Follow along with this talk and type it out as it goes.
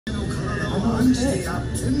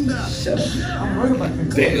Shut up. I'm worried about your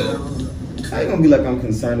Damn. How you gonna be like I'm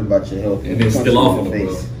concerned about your health And then still off on the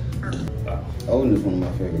face? Odin is one of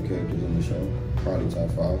my favorite characters on the show. Probably top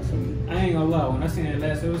 5 for me. I ain't gonna lie, when I seen that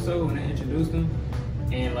last episode when they introduced him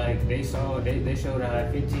and like they showed how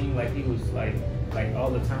at 15 like he was like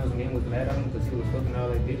all the times when men was mad at him because he was fucking all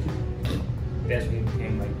that bitches. That's when he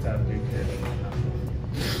became like top big character.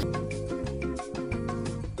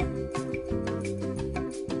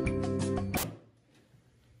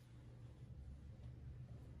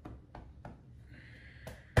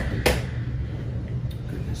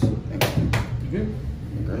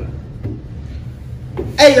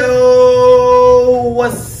 Hey yo,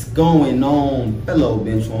 what's going on, fellow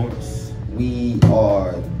benchwarmers? We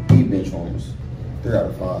are the benchwarmers, 3 out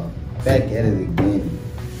of 5, back at it again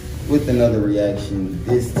with another reaction.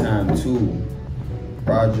 This time to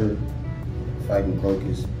Roger fighting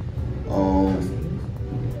Crocus.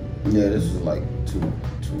 Yeah, this was like two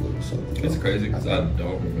episodes ago. It's crazy because I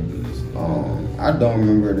don't remember this. I don't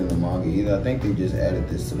remember it in the manga either. I think they just added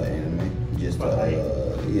this to the anime, just to hype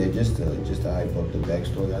up the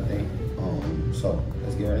backstory. I think. So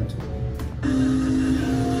let's get right into it.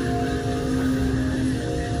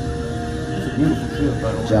 It's a beautiful ship,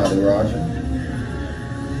 by the way. Jolly Roger.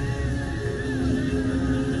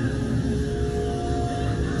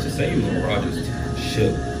 To say he was on Roger's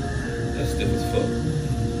ship, that's stiff as fuck.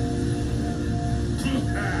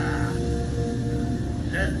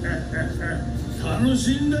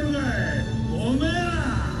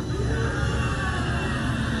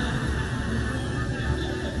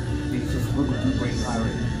 He's just looking for great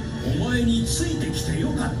pirate. お前についてきて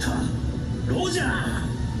よかった。ロジャー。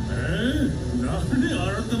なんで改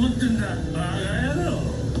まってんだ、バカ野郎。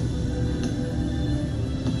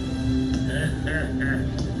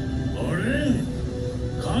俺、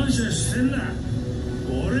感謝してんな。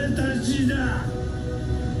俺たちだ。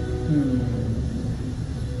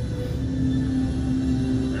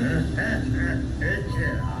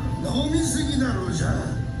飲みすぎだろうじゃ。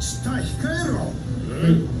舌控えろ。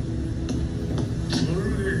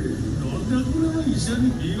医者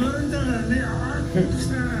に言われたからね。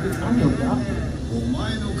I'm your doctor. お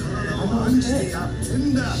前の体を愛してやって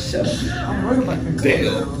んだ。 Shut up. I'm worried about your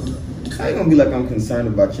Damn. How you gonna be like I'm concerned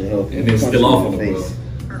about your health And then still off on the face?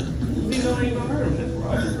 You know I ain't gonna hurt him, that's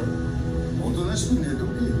Roger, bro. おとなしく寝と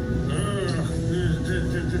け。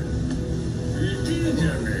痛いじゃ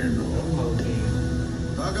ねえの。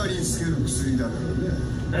バカにつける薬だからね。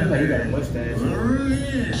That's like he got a mustache.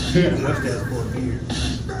 He got a mustache for a beard.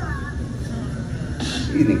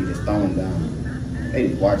 These niggas just throwing down. They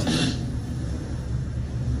just watching it.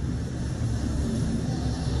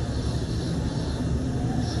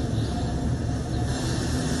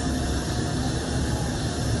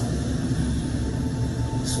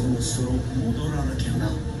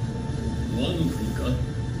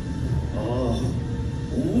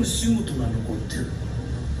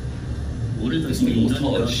 This nigga was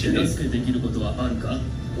tall as shit.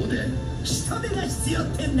 人手が必要っ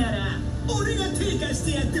てんなら俺が手貸し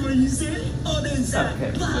てやってもいいぜ。おでんさん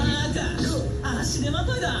バカ足手ま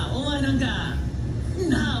といだお前なんか。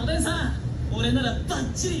なあおでんさん、俺ならバ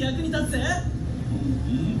ッチリ役に立つぜ。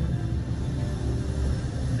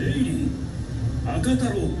レイリー、赤太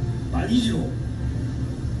郎、バギジロ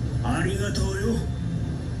ありがとうよ。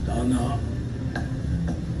だな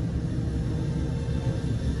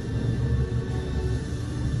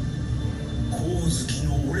好き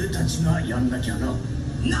の俺たちがやんなきゃな。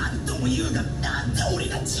何とも言うが、なんで俺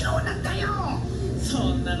がジローなんだよ。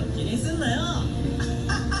そんなの気にすんなよ。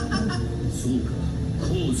そうか、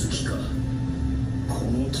光月か。こ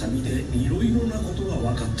の旅でいろいろなことが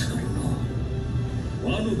分かったからな。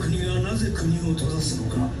和の国がなぜ国を閉ざすの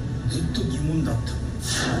かずっと疑問だった。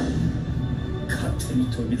勝手に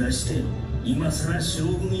飛び出して今さら将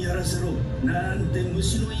軍やらせろなんて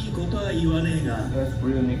虫のいいことは言わねえが。That's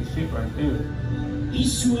real nigga shit right there. 意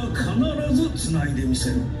志は必ずつないでみ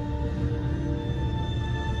せる。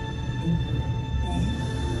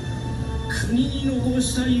国に残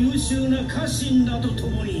した優秀な家臣らと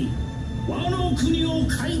共に和の国を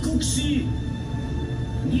開国し、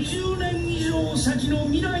20年以上先の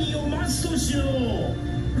未来を待つとしよう。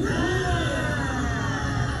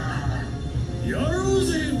やろう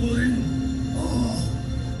ぜボデン。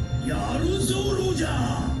やるぞロジャー。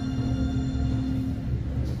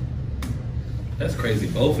That's crazy.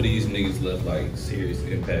 Both of these niggas left like serious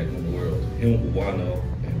impact on the world. Him with Wano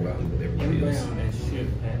and Riley with everybody Everybody else. on that ship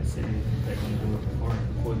had serious impact on the world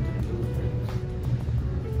according to the newspapers.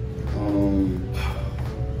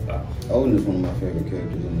 Wow. Odin is one of my favorite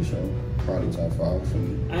characters in the show. Probably top 5 for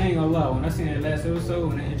me. I ain't gonna lie, when I seen that last episode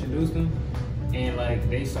when they introduced him and like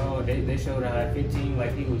they showed how at 15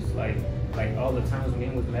 like he was like all the times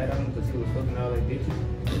men was mad at him because he was fucking all their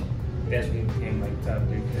bitches. That's when he became like top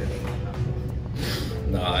 3 character.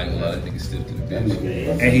 Nah, I ain't gonna lie, that nigga stiff to the That bitch.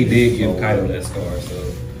 nigga And he did give Kaido that scar,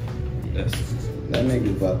 so that's That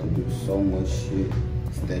nigga's about to do so much shit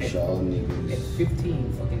that y'all At niggas.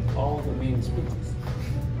 15, fucking all the men's bitches.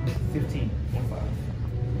 15, 1-5.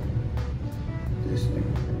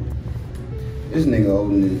 This nigga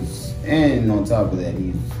Odin is, and on top of that,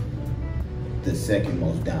 he's the second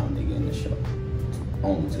most down nigga in the show.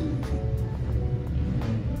 Only to Luffy.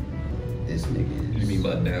 This nigga is. you mean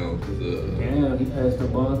by down, cause Damn, he passed the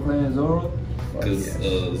Bond Clan Zoro. cause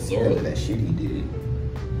Because Zoro. of that shit he did.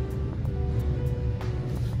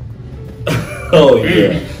 Oh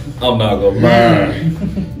yeah, I'm not gonna lie.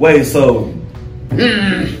 Wait, so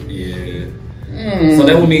yeah, so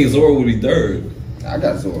that would mean Zoro would be third. I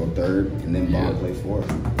got Zoro third, and then Bond Yeah. played fourth.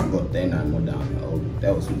 But they not more down than Odin.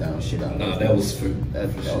 That was some down shit out. Nah, that was for. That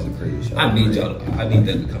was a crazy show. I need y'all. I need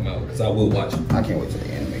that to come out because I will watch it. I can't wait till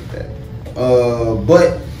they animate that.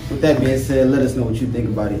 But with that being said, let us know what you think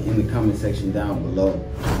about it in the comment section down below.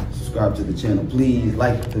 Subscribe to the channel, please.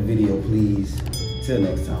 Like the video, please. Till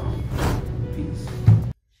next time. Peace.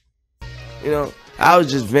 You know, I was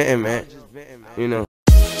just venting, man. You know.